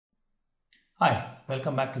Hi,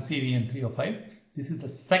 welcome back to CVEN305. This is the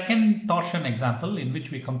second torsion example in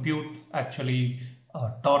which we compute actually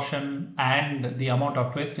torsion and the amount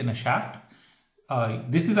of twist in a shaft.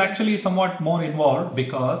 This is actually somewhat more involved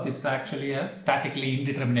because it's actually a statically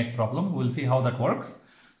indeterminate problem. We'll see how that works.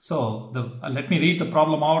 So let me read the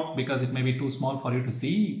problem out because it may be too small for you to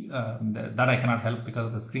see. That I cannot help because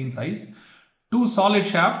of the screen size. Two solid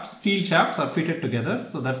shafts, steel shafts are fitted together.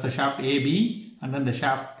 So that's the shaft AB and then the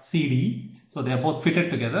shaft CD. So they are both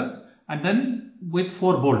fitted together and then with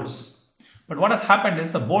 4 bolts. But what has happened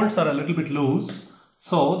is the bolts are a little bit loose.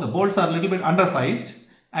 So the bolts are a little bit undersized.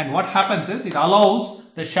 And what happens is it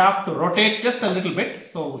allows the shaft to rotate just a little bit.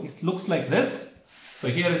 So it looks like this. So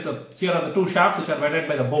here are the two shafts which are wedded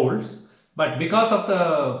by the bolts. But because of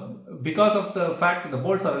the fact that the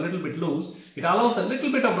bolts are a little bit loose, it allows a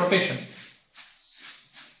little bit of rotation.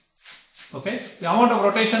 Okay, the amount of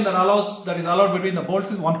rotation that is allowed between the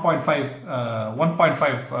bolts is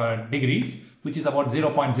 1.5 degrees, which is about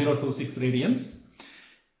 0.026 radians.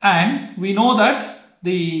 And we know that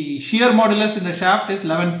the shear modulus in the shaft is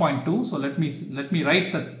 11.2. So let me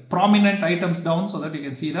write the prominent items down so that you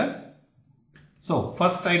can see that. So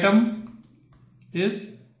first item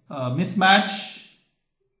is mismatch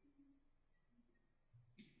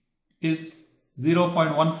is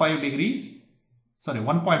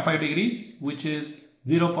 1.5 degrees, which is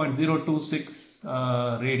 0.026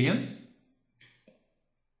 radians.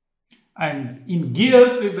 And in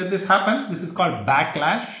gears, when this happens, this is called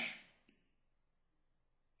backlash.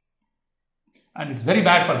 And it's very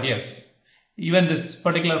bad for gears. Even this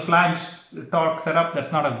particular flange torque setup,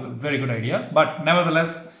 that's not a very good idea. But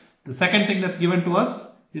nevertheless, the second thing that's given to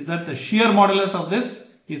us is that the shear modulus of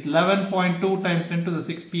this is 11.2 times 10 to the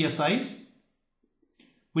 6 psi,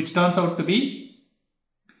 which turns out to be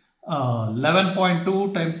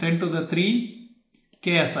 11.2 times 10 to the 3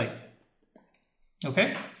 ksi.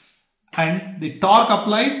 Okay, and the torque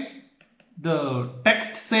applied, the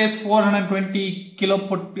text says 420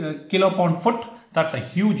 kilopound-foot. That's a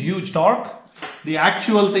huge torque. The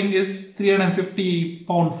actual thing is 350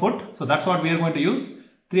 pound-foot. So that's what we are going to use,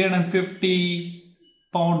 350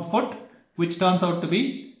 pound-foot, which turns out to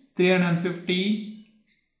be 350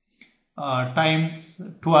 times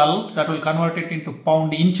 12, that will convert it into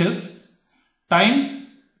pound inches,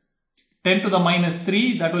 times 10 to the minus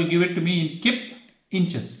 3, that will give it to me in kip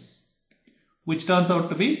inches, which turns out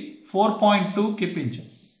to be 4.2 kip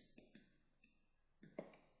inches.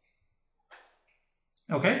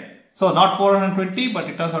 Okay, so not 420, but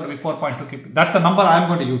it turns out to be 4.2 kip. That's the number I am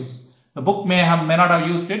going to use. The book may not have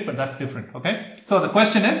used it, but that's different. Okay, so the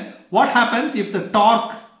question is, what happens if the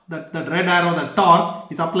torque, that red arrow, the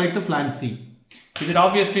torque, is applied to flange C? Is it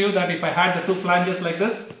obvious to you that if I had the two flanges like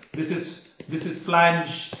this is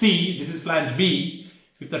flange C, this is flange B.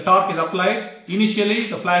 If the torque is applied, initially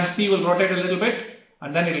the flange C will rotate a little bit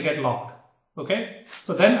and then it will get locked. Okay,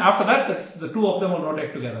 so then after that the two of them will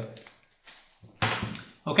rotate together.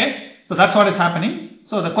 Okay, so that's what is happening.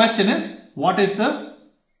 So the question is, what is the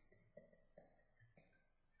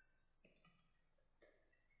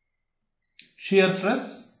shear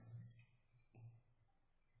stress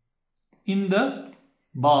in the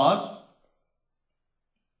bars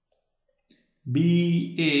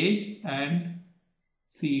BA and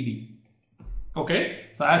CD? Okay,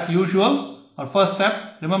 so as usual, our first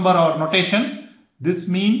step, remember our notation. This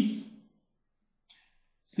means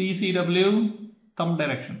CCW thumb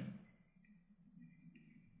direction,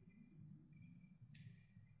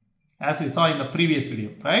 as we saw in the previous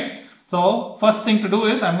video, right? So first thing to do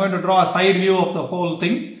is I'm going to draw a side view of the whole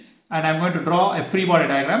thing and I'm going to draw a free body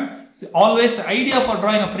diagram. So always the idea for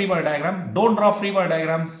drawing a free body diagram, don't draw free body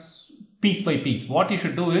diagrams piece by piece. What you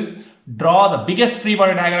should do is draw the biggest free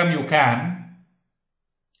body diagram you can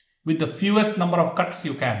with the fewest number of cuts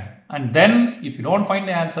you can. And then if you don't find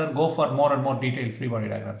the answer, go for more and more detailed free body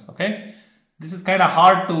diagrams. Okay, this is kind of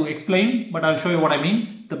hard to explain, but I'll show you what I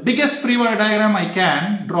mean. The biggest free body diagram I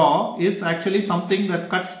can draw is actually something that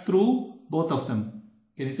cuts through both of them.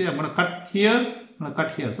 Can you see? I'm going to cut here, I'm going to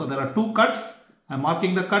cut here. So there are two cuts. I'm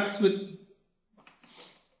marking the cuts with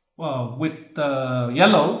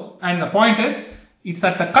yellow, and the point is, it's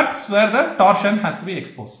at the cuts where the torsion has to be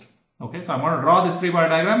exposed. Okay, so I'm going to draw this free body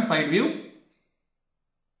diagram, side view,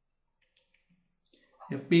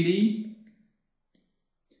 FPD,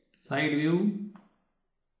 side view,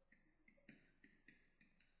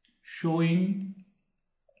 showing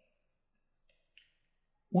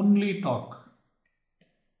only torque.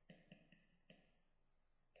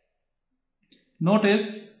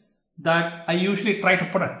 Notice that I usually try to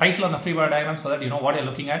put a title on the free body diagram so that you know what you're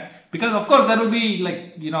looking at, because of course there will be,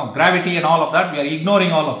 like, gravity and all of that. We are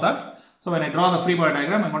ignoring all of that. So when I draw the free body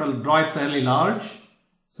diagram, I'm going to draw it fairly large.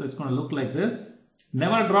 So it's going to look like this.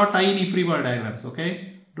 Never draw tiny free body diagrams,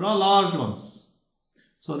 okay? Draw large ones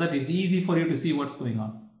so that it's easy for you to see what's going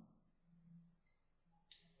on.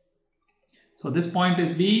 So this point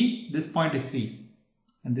is B, this point is C.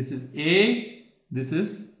 And this is A, this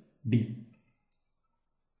is D.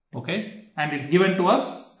 Okay? And it's given to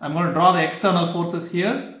us. I'm going to draw the external forces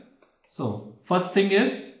here. So first thing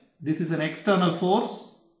is, this is an external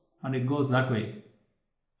force and it goes that way.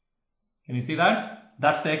 Can you see that?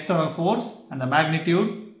 That's the external force and the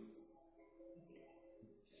magnitude.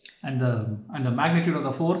 And the magnitude of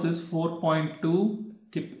the force is 4.2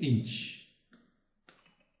 kip-inch.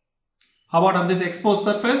 How about on this exposed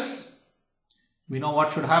surface? We know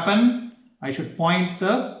what should happen. I should point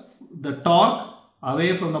the torque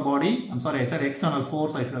away from the body. I'm sorry, I said external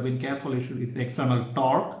force. I should have been careful. It's external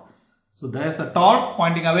torque. So there's the torque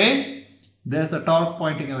pointing away. There's the torque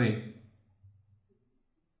pointing away.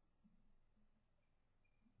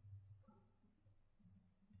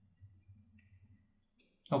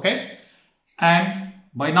 Okay. And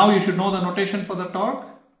by now you should know the notation for the torque.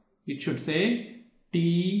 It should say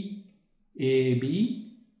TAB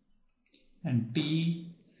and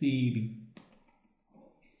TCD.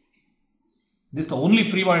 This is the only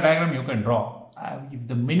free body diagram you can draw. If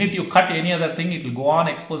the minute you cut any other thing, it will go on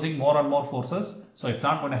exposing more and more forces. So it's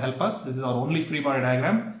not going to help us. This is our only free body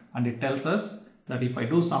diagram, and it tells us that if I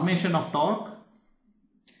do summation of torque,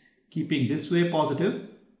 keeping this way positive,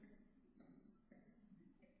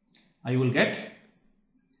 I will get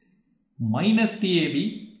minus TAB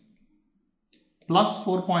plus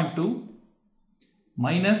 4.2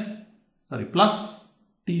 plus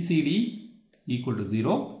TCD equal to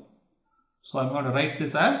 0. So I'm going to write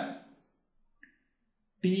this as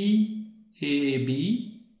TAB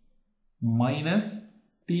minus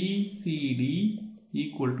TCD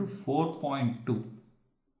equal to 4.2.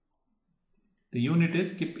 The unit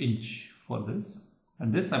is kip-inch for this,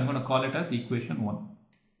 and this I'm going to call it as equation 1.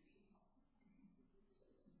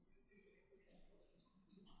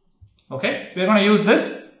 Okay, we are going to use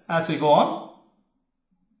this as we go on.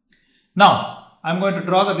 Now, I'm going to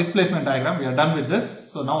draw the displacement diagram. We are done with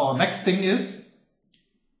this. So now our next thing is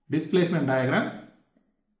displacement diagram.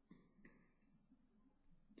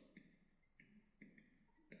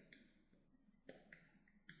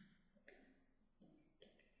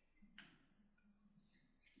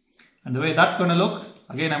 And the way that's going to look,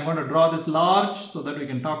 again I'm going to draw this large so that we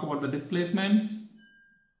can talk about the displacements.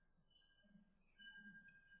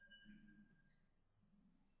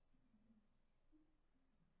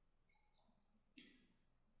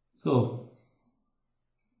 So,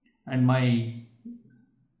 and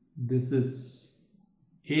this is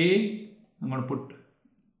A, I'm going to put,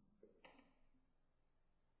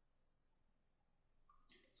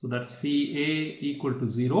 so that's phi A equal to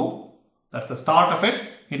 0. That's the start of it.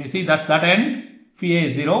 Can you see that's that end? Phi A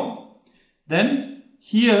is 0. Then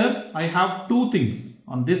here I have two things.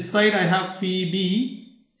 On this side I have phi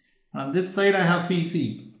B, and on this side I have phi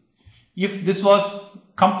C. If this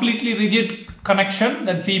was completely rigid connection,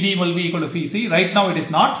 then phi B will be equal to phi C. Right now it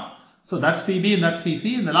is not. So that's phi B and that's phi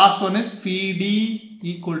C. And the last one is phi D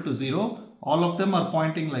equal to 0. All of them are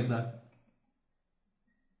pointing like that.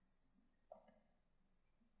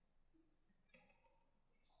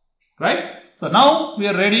 Right? So now we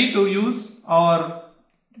are ready to use our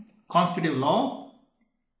constitutive law.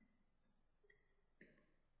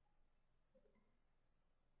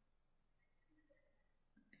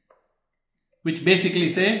 Which basically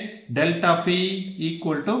say delta phi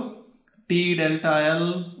equal to T delta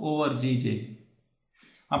L over Gj.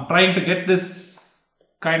 I'm trying to get this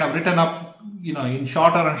kind of written up, in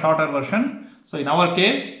shorter and shorter version. So in our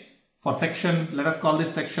case, for section, let us call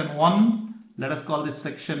this section 1, let us call this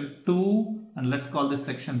section 2, and let's call this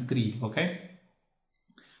section 3, okay?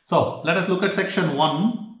 So let us look at section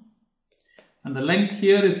 1, and the length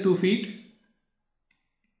here is 2 feet.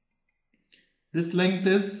 This length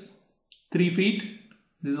is 3 feet.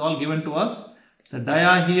 This is all given to us. The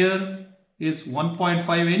dia here is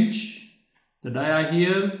 1.5 inch. The dia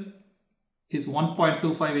here is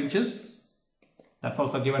 1.25 inches. That's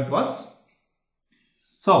also given to us.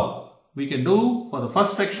 So we can do for the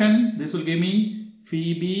first section, this will give me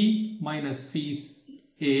phi B minus phi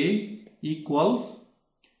A equals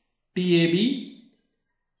TAB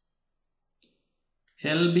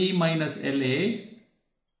LB minus LA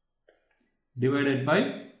divided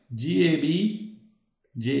by GAB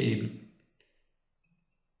JAB.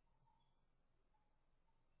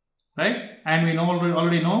 Right? And we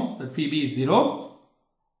already know that phi B is 0.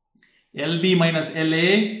 LB minus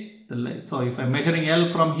LA, so if I'm measuring L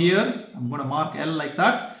from here, I'm going to mark L like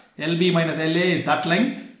that. LB minus LA is that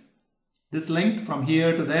length, this length from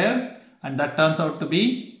here to there, and that turns out to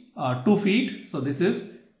be 2 feet. So this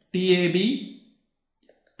is TAB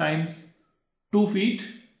times 2 feet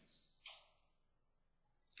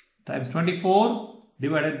times 24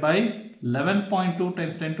 divided by 11.2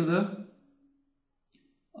 times 10 to the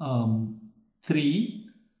 3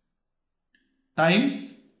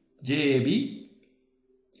 times JAB,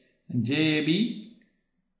 and JAB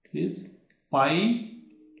is pi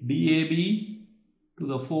DAB to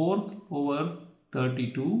the 4th over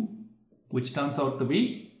 32, which turns out to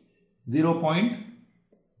be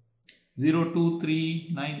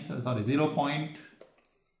 0.0239, sorry,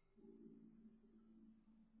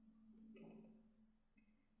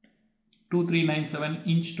 0.2397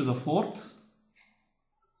 inch to the 4th.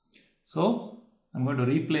 So I'm going to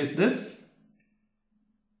replace this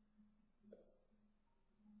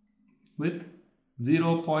with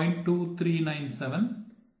 0.2397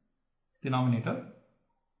 denominator.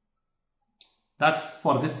 That's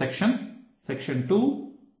for this section. Section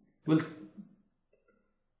 2 will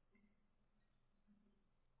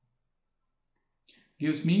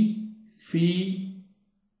gives me phi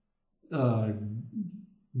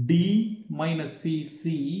D minus phi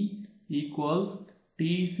C equals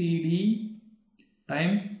TCD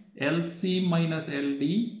times LC minus LD,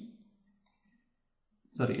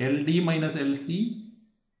 sorry, LD minus LC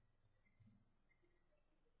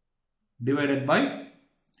divided by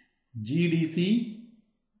GDC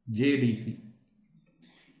JDC.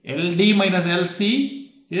 LD minus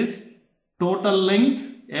LC is total length.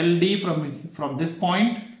 LD from this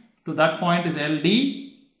point to that point is LD.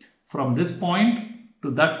 From this point to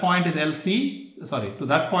that point is LC. Sorry, to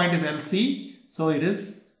that point is LC. So it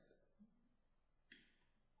is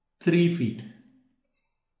 3 feet.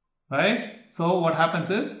 Right? So what happens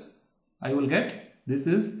is I will get this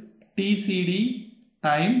is TCD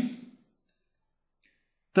times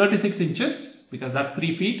 36 inches because that's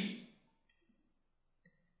 3 feet.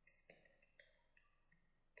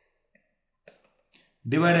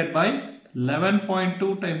 Divided by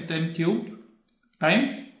 11.2 times 10 cubed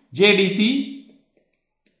times JDC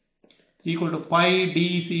equal to pi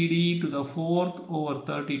DCD to the 4th over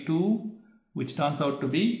 32, which turns out to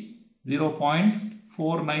be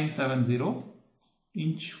 0.4970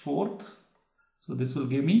 inch fourth. So this will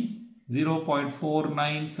give me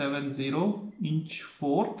 0.4970 inch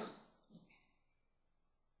fourth.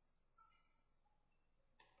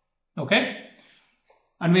 Okay.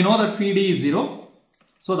 And we know that phi D is 0.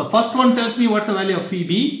 So the first one tells me what's the value of phi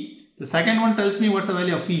B. The second one tells me what's the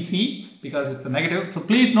value of phi C because it's a negative. So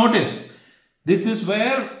please notice, this is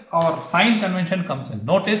where our sign convention comes in.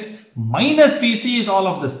 Notice minus phi C is all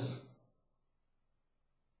of this.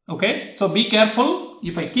 Okay. So be careful.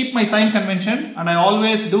 If I keep my sign convention and I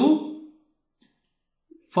always do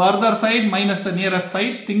further side minus the nearest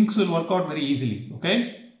side, things will work out very easily.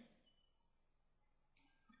 Okay.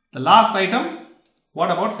 The last item,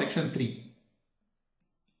 what about section 3?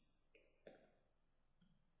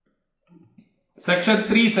 Section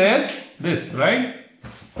 3 says this, right?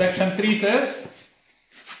 Section 3 says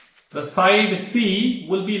the side C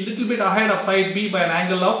will be a little bit ahead of side B by an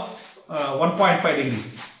angle of 1.5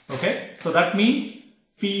 degrees. Okay, so that means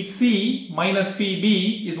phi C minus phi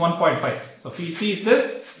B is 1.5. So phi C is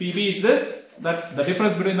this, phi B is this. That's the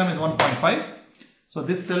difference between them is 1.5. So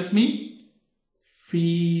this tells me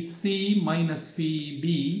phi C minus phi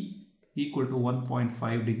B equal to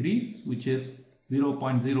 1.5 degrees, which is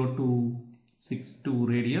 0.0262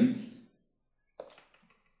 radians.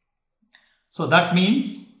 So that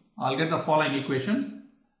means I'll get the following equation.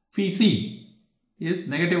 Phi C is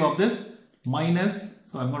negative of this minus,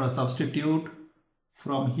 so I'm going to substitute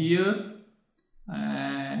from here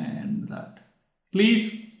and that.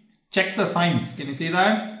 Please check the signs. Can you see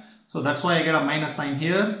that? So that's why I get a minus sign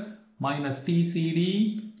here. Minus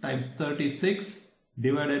TCD times 36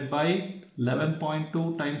 divided by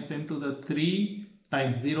 11.2 times 10 to the 3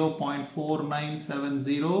 times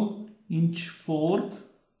 0.4970 inch fourth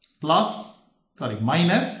plus, sorry,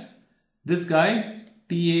 minus this guy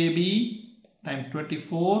TAB times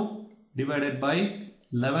 24 divided by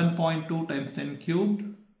 11.2 times 10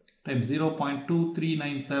 cubed times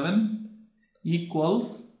 0.2397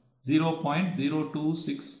 equals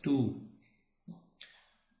 0.0262.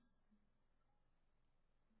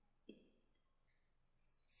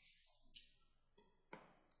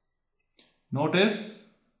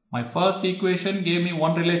 Notice my first equation gave me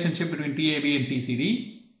one relationship between TAB and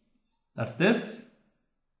TCD. That's this.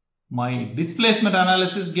 My displacement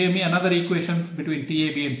analysis gave me another equation between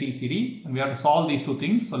TAB and TCD, and we have to solve these two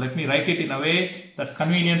things. So let me write it in a way that's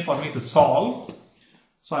convenient for me to solve.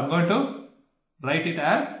 So I'm going to write it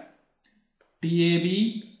as TAB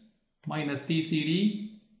minus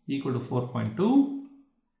TCD equal to 4.2.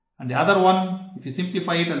 And the other one, if you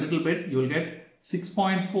simplify it a little bit, you will get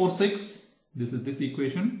 6.46. This is this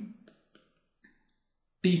equation.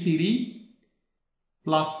 TCD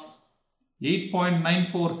plus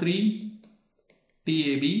 8.943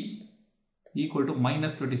 TAB equal to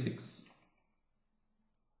minus 26.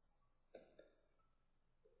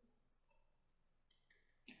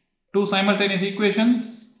 Two simultaneous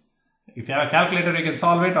equations. If you have a calculator, you can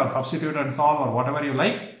solve it or substitute and solve or whatever you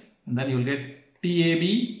like. And then you will get TAB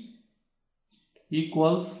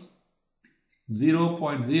equals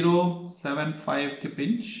 0.075 kip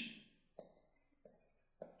inch.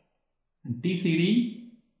 And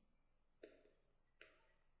TCD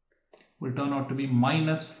will turn out to be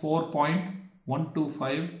minus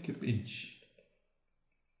 4.125 kip inch.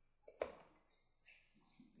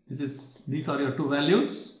 These are your two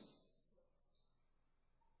values.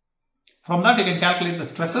 From that you can calculate the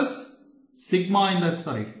stresses. Sigma in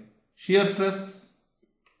the, shear stress,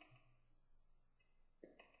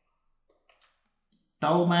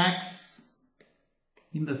 tau max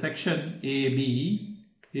in the section AB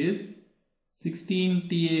is 16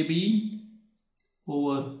 TAB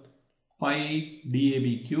over pi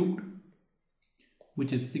DAB cubed,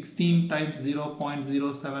 which is 16 times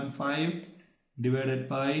 0.075 divided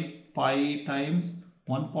by pi times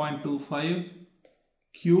 1.25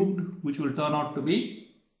 cubed, which will turn out to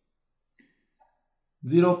be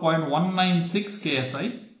 0.196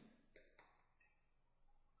 KSI.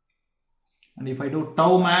 And if I do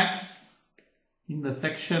tau max in the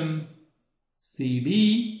section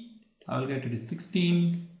CD, I will get it is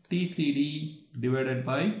 16 TCD divided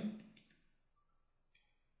by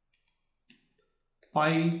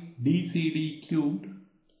pi DCD cubed,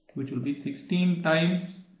 which will be 16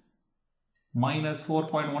 times minus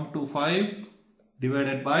 4.125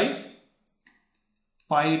 divided by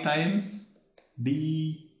pi times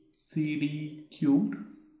DCD cubed,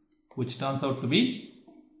 which turns out to be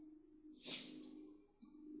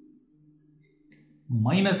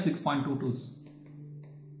minus 6.22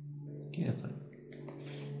 KSI.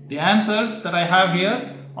 The answers that I have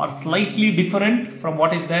here are slightly different from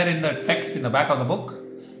what is there in the text in the back of the book,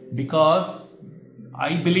 because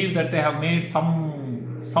I believe that they have made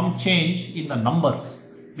some change in the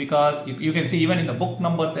numbers, because if you can see even in the book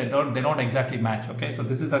numbers they don't exactly match. Okay, so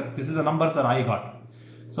this is the numbers that I got.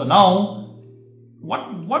 So now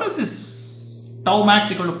what is this tau max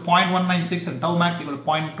equal to 0.196 and tau max equal to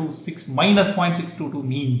 0.26 minus 0.622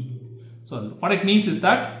 mean? So what it means is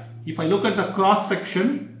that if I look at the cross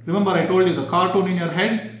section, remember I told you the cartoon in your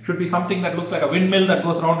head should be something that looks like a windmill that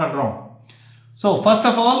goes round and round. So first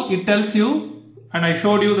of all it tells you, and I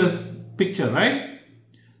showed you this picture, right?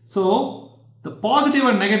 So the positive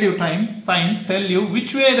and negative signs tell you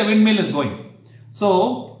which way the windmill is going.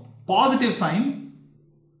 So positive sign,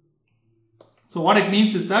 so what it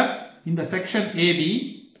means is that in the section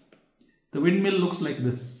AB, the windmill looks like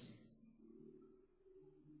this.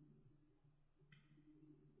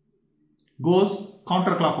 Goes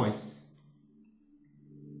counterclockwise.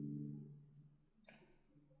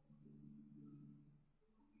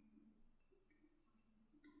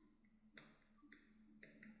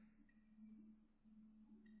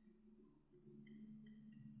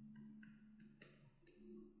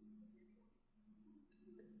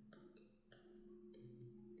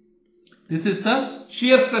 This is the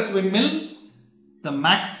shear stress windmill. The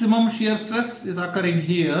maximum shear stress is occurring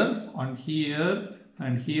here, on here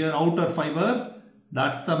and here, outer fiber.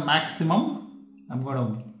 That's the maximum. I'm going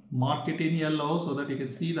to mark it in yellow so that you can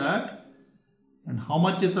see that. And how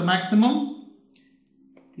much is the maximum?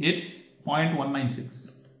 It's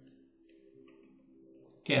 0.196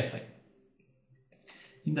 KSI.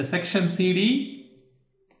 In the section CD,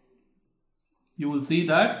 you will see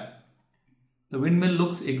that the windmill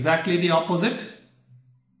looks exactly the opposite.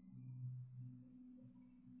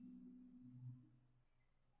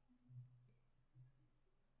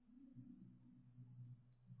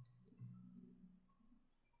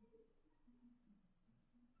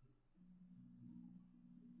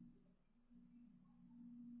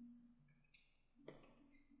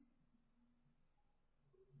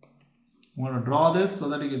 I'm going to draw this so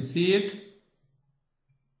that you can see it.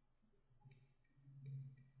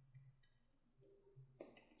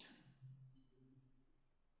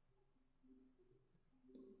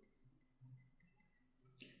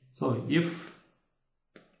 So if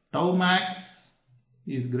tau max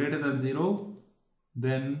is greater than 0,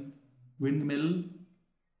 then windmill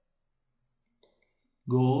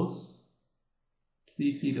goes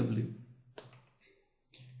CCW.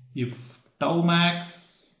 If tau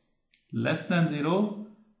max less than 0,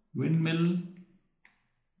 windmill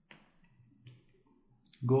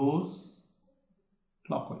goes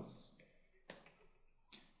clockwise.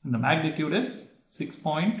 And the magnitude is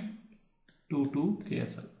 6.22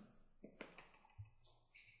 KSL.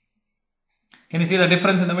 Can you see the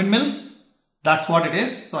difference in the windmills? That's what it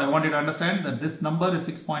is. So I want you to understand that this number is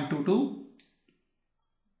 6.22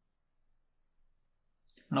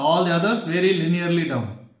 and all the others very linearly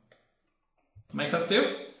down. Make us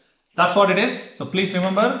clear? That's what it is. So please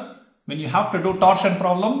remember, when you have to do torsion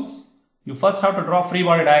problems, you first have to draw free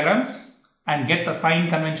body diagrams and get the sign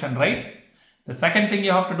convention right. The second thing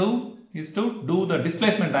you have to do is to do the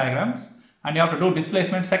displacement diagrams, and you have to do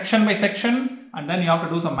displacement section by section, and then you have to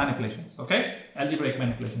do some manipulations, okay? Algebraic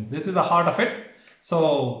manipulations. This is the heart of it.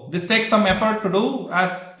 So this takes some effort to do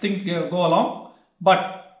as things go along,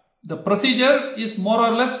 but the procedure is more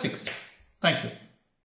or less fixed. Thank you.